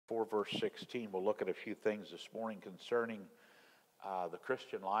4, verse 16. We'll look at a few things this morning concerning the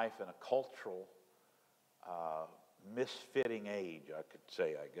Christian life in a cultural misfitting age, I could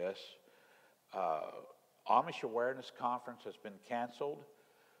say, I guess. Amish Awareness Conference has been canceled,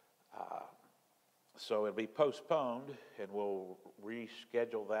 so it'll be postponed, and we'll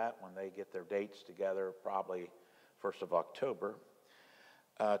reschedule that when they get their dates together, probably 1st of October.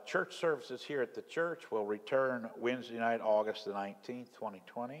 Church services here at the church will return Wednesday night, August the 19th,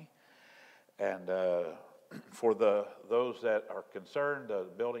 2020. And for those that are concerned, the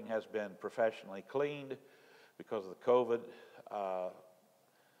building has been professionally cleaned because of the COVID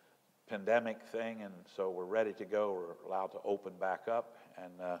pandemic thing, and so we're ready to go. We're allowed to open back up,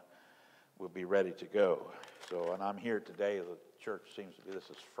 and we'll be ready to go. So, and I'm here today. The church seems to be, this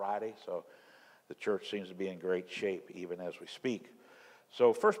is Friday, so the church seems to be in great shape even as we speak.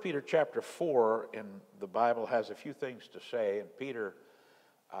 So 1 Peter chapter 4 in the Bible has a few things to say, and Peter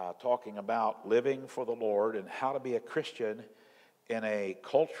talking about living for the Lord and how to be a Christian in a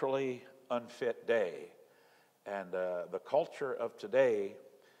culturally unfit day. And the culture of today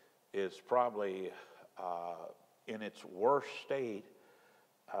is probably in its worst state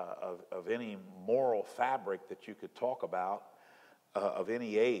of any moral fabric that you could talk about of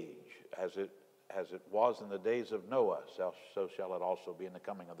any age, as it was in the days of Noah, so shall it also be in the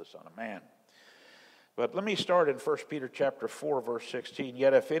coming of the Son of Man. But let me start in 1 Peter chapter 4, verse 16.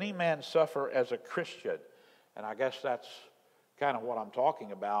 Yet if any man suffer as a Christian, and I guess that's kind of what I'm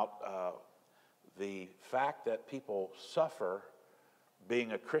talking about, the fact that people suffer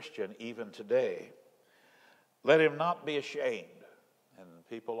being a Christian even today, let him not be ashamed. And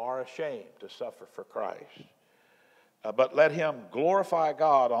people are ashamed to suffer for Christ. But let him glorify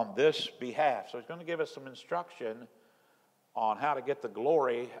God on this behalf. So he's going to give us some instruction on how to get the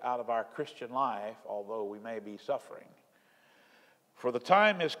glory out of our Christian life, although we may be suffering. For the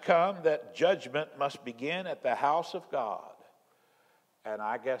time has come that judgment must begin at the house of God. And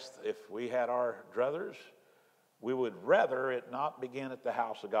I guess if we had our druthers, we would rather it not begin at the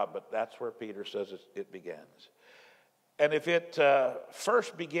house of God, but that's where Peter says it begins. And if it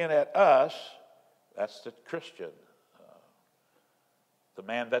first begin at us, that's the Christian, the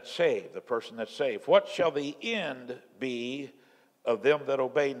man that's saved, the person that's saved. What shall the end be of them that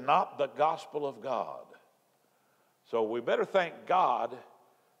obey not the gospel of God? So we better thank God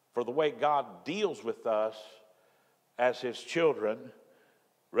for the way God deals with us as his children,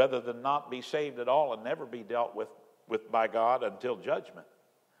 rather than not be saved at all and never be dealt with by God until judgment.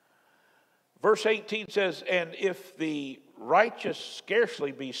 Verse 18 says, and if the righteous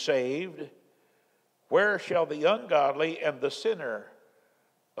scarcely be saved, where shall the ungodly and the sinner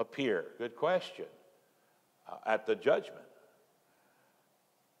appear? Good question. At the judgment.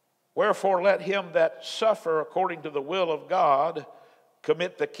 Wherefore let him that suffer according to the will of God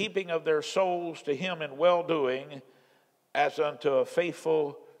commit the keeping of their souls to him in well-doing, as unto a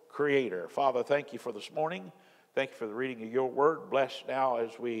faithful Creator. Father, thank you for this morning. Thank you for the reading of your word. Bless now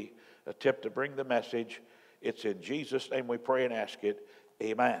as we attempt to bring the message. It's in Jesus' name we pray and ask it.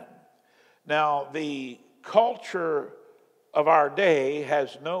 Amen. Now, the culture of our day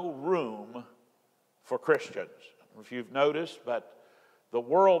has no room for Christians. I don't know if you've noticed, but the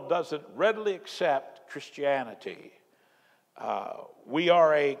world doesn't readily accept Christianity. We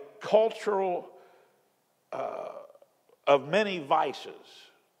are a cultural of many vices.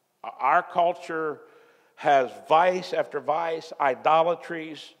 Our culture has vice after vice,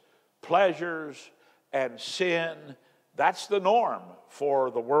 idolatries, pleasures, and sin. That's the norm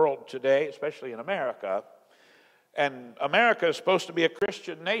for the world today, especially in America. And America is supposed to be a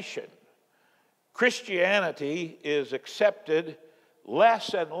Christian nation. Christianity is accepted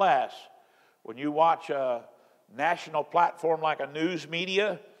less and less. When you watch a national platform like a news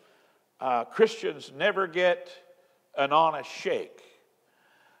media, Christians never get an honest shake.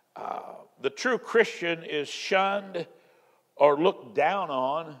 The true Christian is shunned or looked down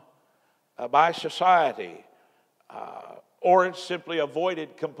on by society, or it's simply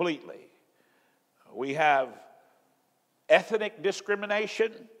avoided completely. We have ethnic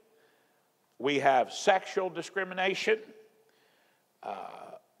discrimination, we have sexual discrimination,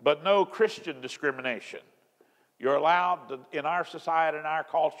 but no Christian discrimination. You're allowed to, in our society, in our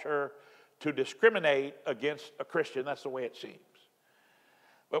culture, to discriminate against a Christian. That's the way it seems.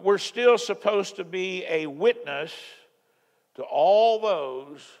 But we're still supposed to be a witness to all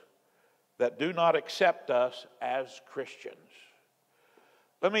those that do not accept us as Christians.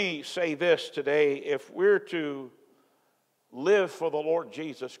 Let me say this today. If we're to live for the Lord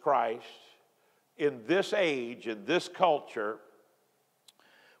Jesus Christ in this age, in this culture,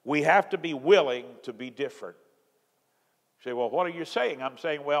 we have to be willing to be different. You say, well, what are you saying? I'm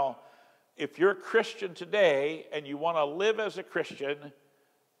saying, well, if you're a Christian today and you want to live as a Christian,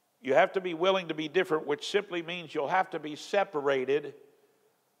 you have to be willing to be different, which simply means you'll have to be separated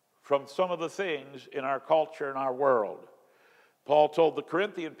from some of the things in our culture and our world. Paul told the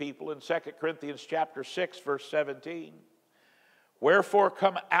Corinthian people in 2 Corinthians chapter 6, verse 17, wherefore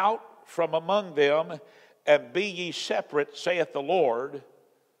come out from among them, and be ye separate, saith the Lord,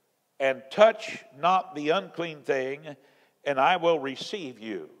 and touch not the unclean thing, and I will receive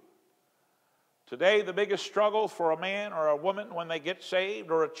you. Today, the biggest struggle for a man or a woman when they get saved,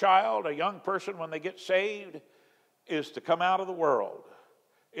 or a child, a young person when they get saved, is to come out of the world,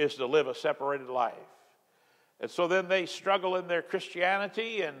 is to live a separated life. And so then they struggle in their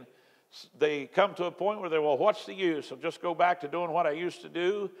Christianity, and they come to a point where they're, well, what's the use? I'll just go back to doing what I used to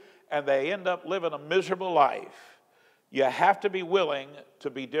do, and they end up living a miserable life. You have to be willing to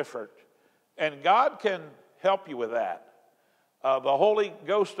be different. And God can help you with that. The Holy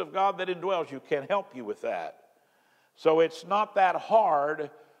Ghost of God that indwells you can help you with that. So it's not that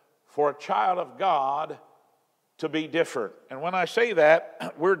hard for a child of God to be different. And when I say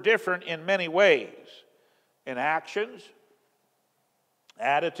that, we're different in many ways. In actions,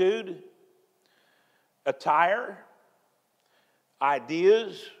 attitude, attire,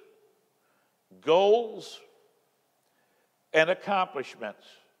 ideas, goals, and accomplishments.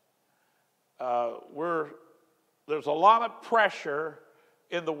 There's a lot of pressure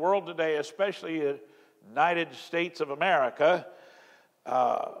in the world today, especially in the United States of America,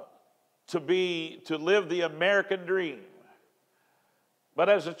 to live the American dream. But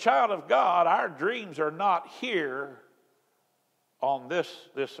as a child of God, our dreams are not here on this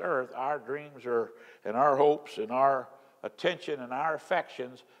earth. Our dreams are, and our hopes and our attention and our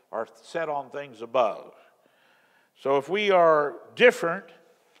affections are set on things above. So if we are different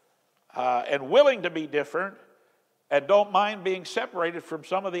and willing to be different, and don't mind being separated from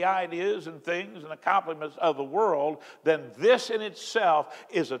some of the ideas and things and accomplishments of the world, then this in itself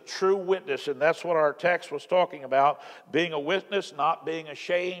is a true witness. And that's what our text was talking about, being a witness, not being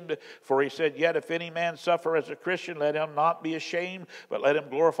ashamed. For he said, yet if any man suffer as a Christian, let him not be ashamed, but let him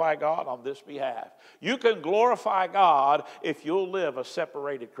glorify God on this behalf. You can glorify God if you'll live a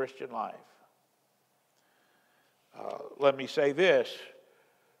separated Christian life. Let me say this.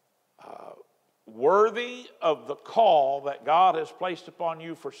 Worthy of the call that God has placed upon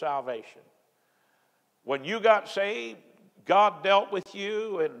you for salvation. When you got saved, God dealt with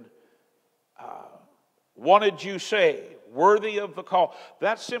you and wanted you saved. Worthy of the call.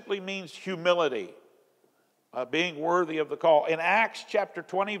 That simply means humility. Being worthy of the call. In Acts chapter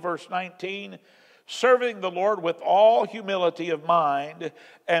 20, verse 19, serving the Lord with all humility of mind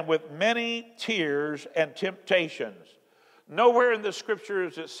and with many tears and temptations. Nowhere in the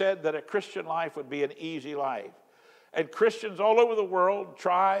scriptures it said that a Christian life would be an easy life. And Christians all over the world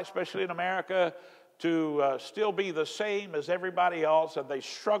try, especially in America, to still be the same as everybody else, and they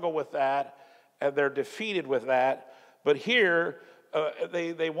struggle with that, and they're defeated with that. But here,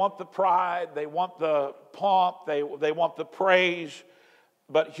 they want the pride, they want the pomp, they want the praise,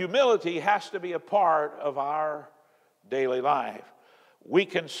 but humility has to be a part of our daily life. We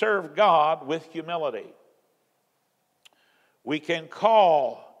can serve God with humility. We can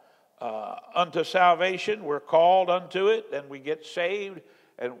call unto salvation. We're called unto it, and we get saved,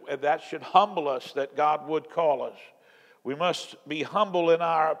 and that should humble us that God would call us. We must be humble in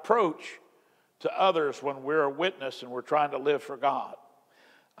our approach to others when we're a witness and we're trying to live for God.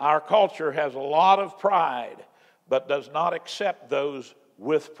 Our culture has a lot of pride, but does not accept those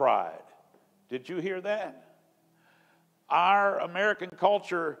with pride. Did you hear that? Our American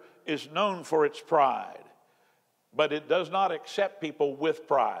culture is known for its pride, but it does not accept people with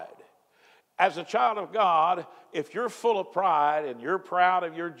pride. As a child of God, if you're full of pride and you're proud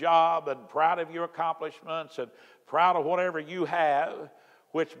of your job and proud of your accomplishments and proud of whatever you have,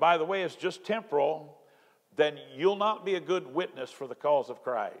 which, by the way, is just temporal, then you'll not be a good witness for the cause of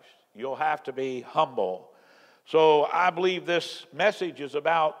Christ. You'll have to be humble. So I believe this message is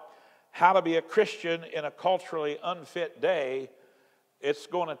about how to be a Christian in a culturally unfit day. It's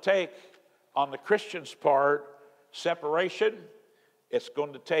going to take, on the Christian's part, separation. It's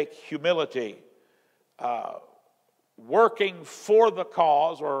going to take humility. Working for the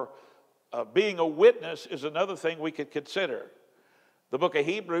cause or being a witness is another thing we could consider. The book of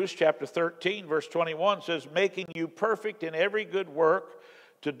Hebrews chapter 13 verse 21 says, making you perfect in every good work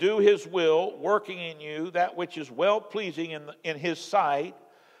to do his will, working in you that which is well-pleasing in his sight,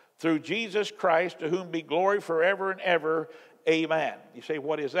 through Jesus Christ, to whom be glory forever and ever. Amen. You say,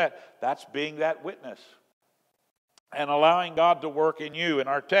 what is that? That's being that witness. and allowing God to work in you. And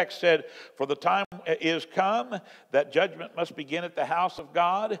our text said, for the time is come that judgment must begin at the house of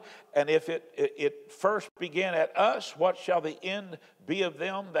God. And if it first begin at us, what shall the end be of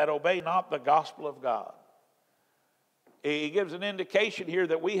them that obey not the gospel of God? He gives an indication here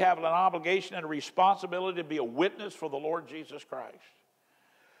that we have an obligation and a responsibility to be a witness for the Lord Jesus Christ.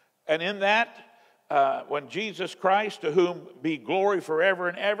 And in that, when Jesus Christ, to whom be glory forever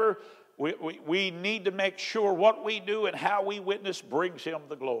and ever, we need to make sure what we do and how we witness brings him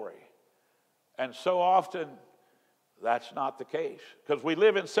the glory. And so often, that's not the case. Because we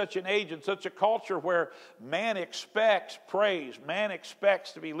live in such an age and such a culture where man expects praise. Man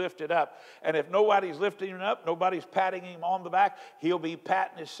expects to be lifted up. And if nobody's lifting him up, nobody's patting him on the back, he'll be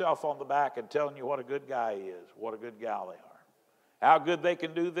patting himself on the back and telling you what a good guy he is, what a good gal they are. How good they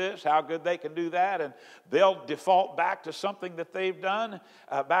can do this, how good they can do that, and they'll default back to something that they've done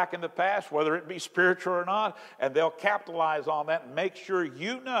back in the past, whether it be spiritual or not, and they'll capitalize on that and make sure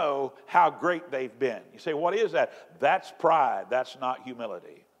you know how great they've been. You say, what is that? That's pride. That's not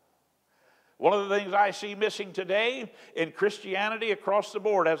humility. One of the things I see missing today in Christianity across the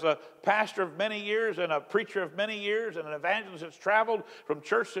board, as a pastor of many years and a preacher of many years and an evangelist that's traveled from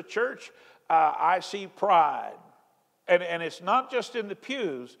church to church, I see pride. And it's not just in the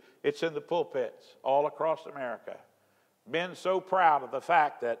pews, it's in the pulpits all across America. Men so proud of the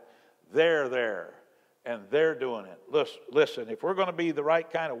fact that they're there and they're doing it. Listen, if we're going to be the right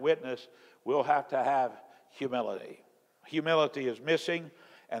kind of witness, we'll have to have humility. Humility is missing,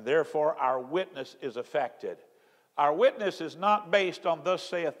 and therefore our witness is affected. Our witness is not based on thus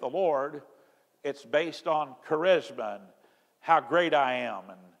saith the Lord. It's based on charisma and how great I am,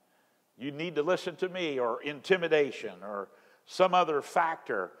 and you need to listen to me, or intimidation, or some other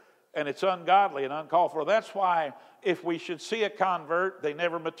factor, and it's ungodly and uncalled for. That's why if we should see a convert, they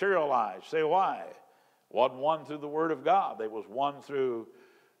never materialize. Say, why? Wasn't won through the Word of God. They was won through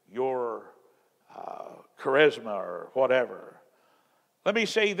your charisma or whatever. Let me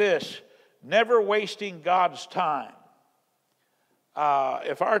say this, never wasting God's time.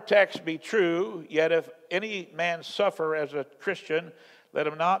 If our text be true, yet if any man suffer as a Christian, let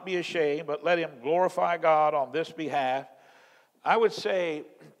him not be ashamed, but let him glorify God on this behalf. I would say,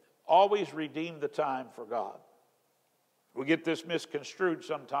 always redeem the time for God. We get this misconstrued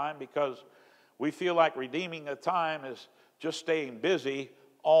sometime because we feel like redeeming the time is just staying busy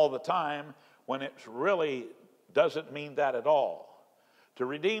all the time, when it really doesn't mean that at all. To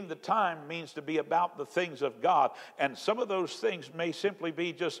redeem the time means to be about the things of God. And some of those things may simply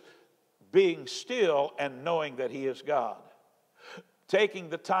be just being still and knowing that He is God. Taking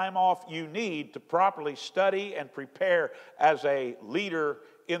the time off you need to properly study and prepare as a leader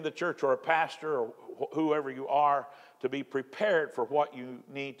in the church, or a pastor, or whoever you are, to be prepared for what you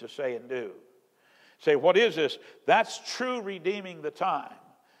need to say and do. Say, what is this? That's true redeeming the time.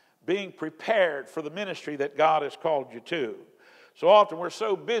 Being prepared for the ministry that God has called you to. So often we're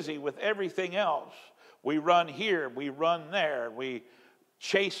so busy with everything else. We run here, we run there, we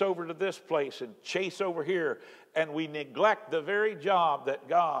chase over to this place and chase over here, and we neglect the very job that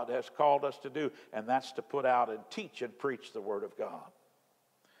God has called us to do, and that's to put out and teach and preach the Word of God.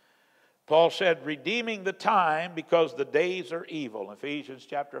 Paul said, redeeming the time because the days are evil. Ephesians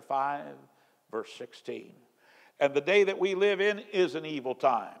chapter 5, verse 16. And the day that we live in is an evil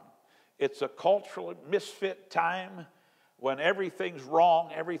time. It's a cultural misfit time when everything's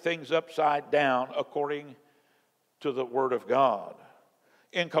wrong, everything's upside down according to the Word of God.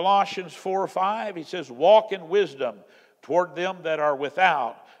 In Colossians 4:5, he says, walk in wisdom toward them that are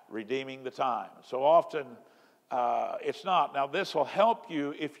without, redeeming the time. So often it's not. Now this will help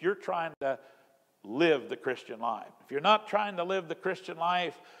you if you're trying to live the Christian life. If you're not trying to live the Christian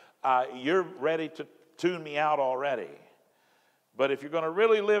life, you're ready to tune me out already. But if you're going to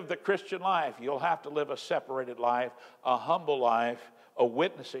really live the Christian life, you'll have to live a separated life, a humble life, a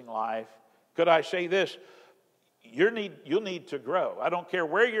witnessing life. Could I say this? You'll need to grow. I don't care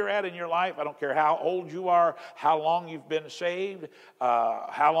where you're at in your life. I don't care how old you are, how long you've been saved,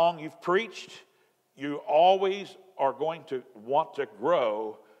 how long you've preached. You always are going to want to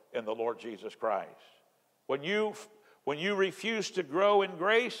grow in the Lord Jesus Christ. When you refuse to grow in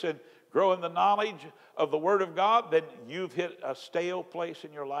grace and grow in the knowledge of the Word of God, then you've hit a stale place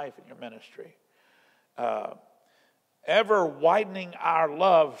in your life and your ministry. Ever widening our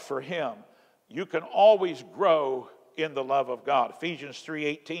love for Him. You can always grow in the love of God. Ephesians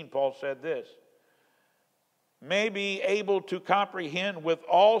 3:18, Paul said this. May be able to comprehend with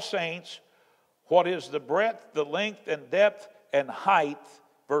all saints what is the breadth, the length, and depth, and height,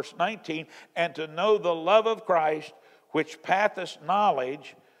 verse 19, and to know the love of Christ, which passeth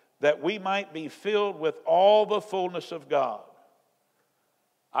knowledge, that we might be filled with all the fullness of God.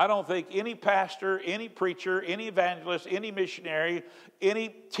 I don't think any pastor, any preacher, any evangelist, any missionary, any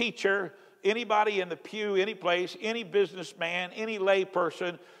teacher, anybody in the pew, any place, any businessman, any lay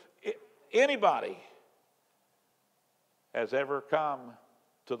person, anybody has ever come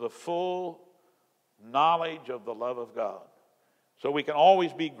to the full knowledge of the love of God. So we can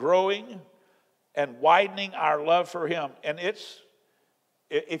always be growing and widening our love for Him. And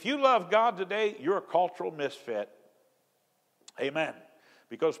if you love God today, you're a cultural misfit. Amen.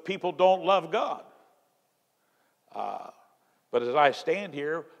 Because people don't love God. But as I stand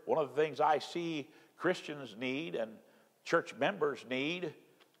here, one of the things I see Christians need and church members need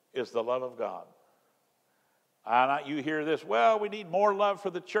is the love of God. You hear this, well, we need more love for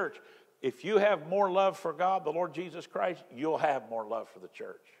the church. If you have more love for God, the Lord Jesus Christ, you'll have more love for the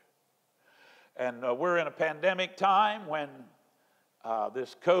church. And we're in a pandemic time when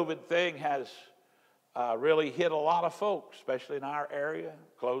this COVID thing has really hit a lot of folks, especially in our area.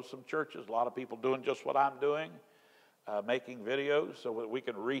 Closed some churches, a lot of people doing just what I'm doing, making videos so that we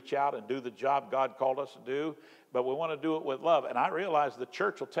can reach out and do the job God called us to do. But we want to do it with love. And I realize the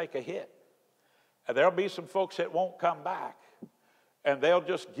church will take a hit. And there'll be some folks that won't come back. And they'll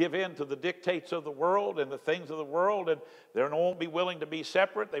just give in to the dictates of the world and the things of the world. And they won't be willing to be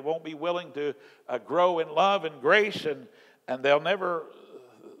separate. They won't be willing to grow in love and grace. And they'll never,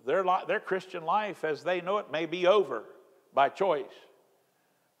 their Christian life as they know it may be over by choice.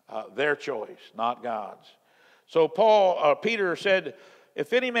 Their choice, not God's. So Peter said,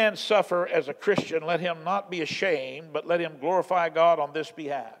 if any man suffer as a Christian, let him not be ashamed, but let him glorify God on this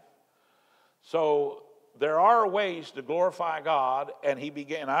behalf. So there are ways to glorify God, and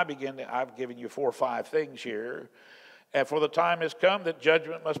I've given you 4 or 5 things here. And for the time has come that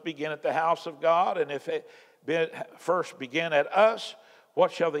judgment must begin at the house of God, and if it first begin at us,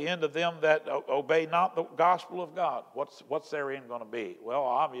 what shall the end of them that obey not the gospel of God? What's their end going to be? Well,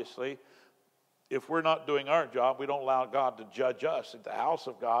 obviously, if we're not doing our job, we don't allow God to judge us at the house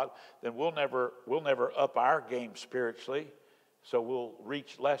of God, then we'll never up our game spiritually, so we'll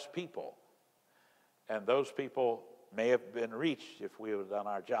reach less people. And those people may have been reached if we would have done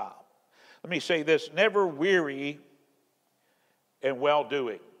our job. Let me say this, never weary in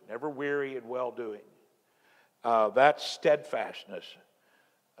well-doing. Never weary in well-doing. That's steadfastness.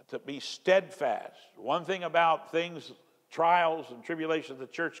 To be steadfast. One thing about things, trials and tribulations the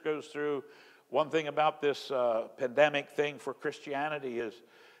church goes through, one thing about this pandemic thing for Christianity is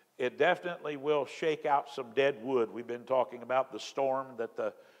it definitely will shake out some dead wood. We've been talking about the storm that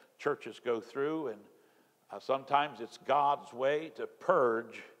the churches go through, and sometimes it's God's way to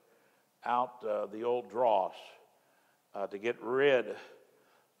purge out the old dross, to get rid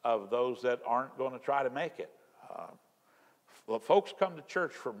of those that aren't going to try to make it. Well, folks come to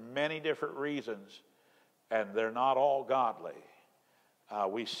church for many different reasons, and they're not all godly.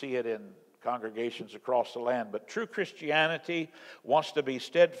 We see it in congregations across the land. But true Christianity wants to be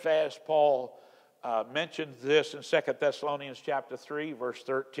steadfast. Paul mentions this in 2 Thessalonians chapter 3, verse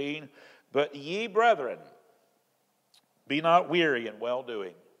 13. But ye, brethren, be not weary in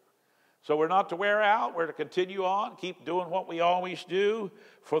well-doing. So we're not to wear out. We're to continue on, keep doing what we always do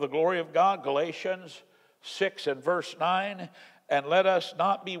for the glory of God. Galatians 6 and verse 9. And let us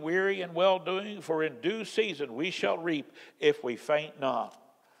not be weary in well-doing, for in due season we shall reap if we faint not.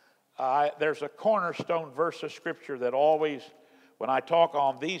 There's a cornerstone verse of Scripture that always, when I talk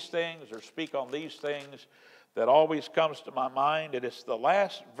on these things or speak on these things, that always comes to my mind. And it's the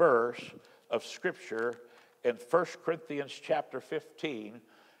last verse of Scripture in 1 Corinthians chapter 15.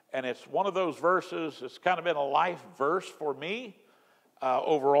 And it's one of those verses, it's kind of been a life verse for me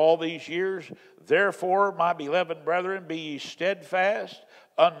over all these years. Therefore, my beloved brethren, be ye steadfast,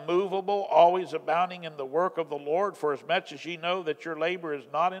 unmovable, always abounding in the work of the Lord, for as much as ye know that your labor is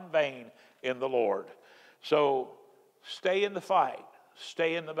not in vain in the Lord. So stay in the fight,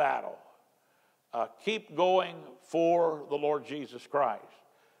 stay in the battle. Keep going for the Lord Jesus Christ.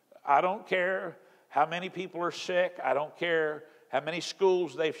 I don't care how many people are sick. I don't care how many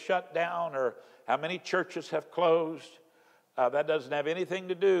schools they've shut down or how many churches have closed. That doesn't have anything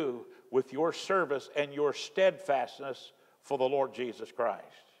to do with your service and your steadfastness for the Lord Jesus Christ.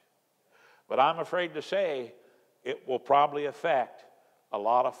 But I'm afraid to say it will probably affect a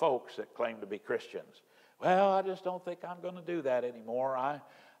lot of folks that claim to be Christians. Well, I just don't think I'm going to do that anymore.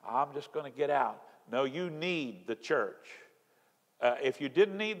 I'm just going to get out. No, you need the church. If you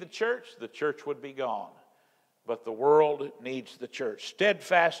didn't need the church would be gone. But the world needs the church.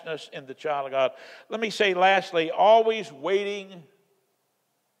 Steadfastness in the child of God. Let me say lastly, always waiting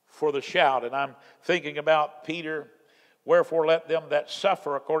for the shout. And I'm thinking about Peter Wherefore let them that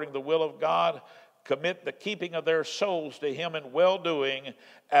suffer according to the will of God commit the keeping of their souls to him in well-doing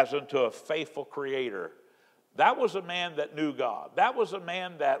as unto a faithful Creator. That was a man that knew God. That was a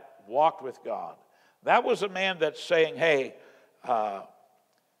man that walked with God. That was a man that's saying, hey,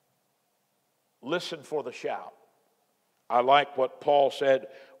 listen for the shout. I like what Paul said,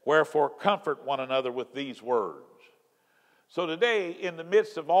 wherefore comfort one another with these words. So today, in the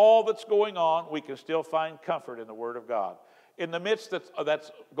midst of all that's going on, we can still find comfort in the Word of God. In the midst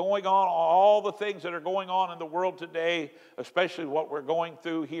that's going on, all the things that are going on in the world today, especially what we're going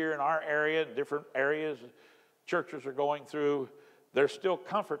through here in our area, and different areas churches are going through, there's still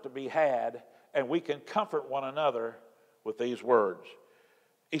comfort to be had, and we can comfort one another with these words.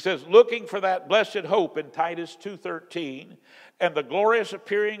 He says, looking for that blessed hope in Titus 2:13, and the glorious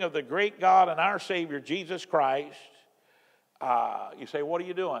appearing of the great God and our Savior, Jesus Christ. You say, what are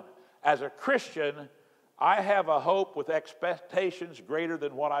you doing? As a Christian, I have a hope with expectations greater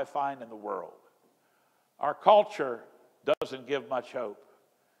than what I find in the world. Our culture doesn't give much hope.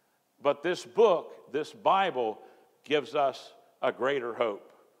 But this book, this Bible, gives us a greater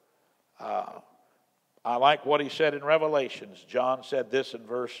hope. I like what he said in Revelations. John said this in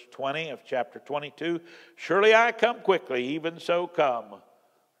verse 20 of chapter 22. Surely I come quickly, even so come,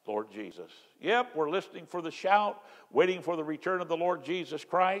 Lord Jesus. Yep, we're listening for the shout, waiting for the return of the Lord Jesus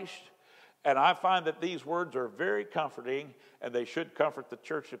Christ. And I find that these words are very comforting, and they should comfort the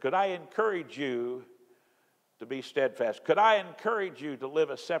church. Could I encourage you to be steadfast? Could I encourage you to live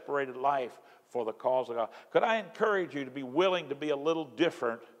a separated life for the cause of God? Could I encourage you to be willing to be a little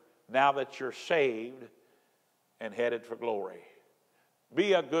different now that you're saved and headed for glory?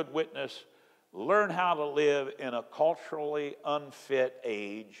 Be a good witness. Learn how to live in a culturally unfit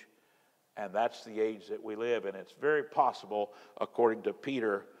age, and that's the age that we live in. It's very possible, according to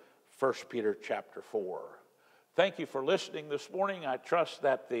Peter, 1 Peter chapter 4. Thank you for listening this morning. I trust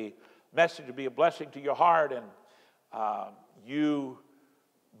that the message will be a blessing to your heart, and you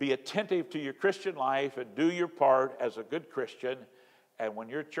be attentive to your Christian life and do your part as a good Christian. And when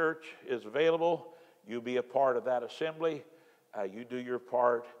your church is available, you be a part of that assembly. You do your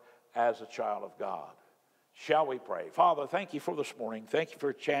part as a child of God. Shall we pray? Father, thank you for this morning. Thank you for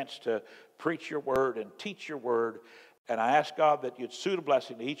a chance to preach your word and teach your word. And I ask, God, that you'd suit a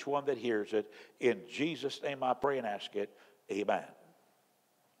blessing to each one that hears it. In Jesus' name I pray and ask it. Amen.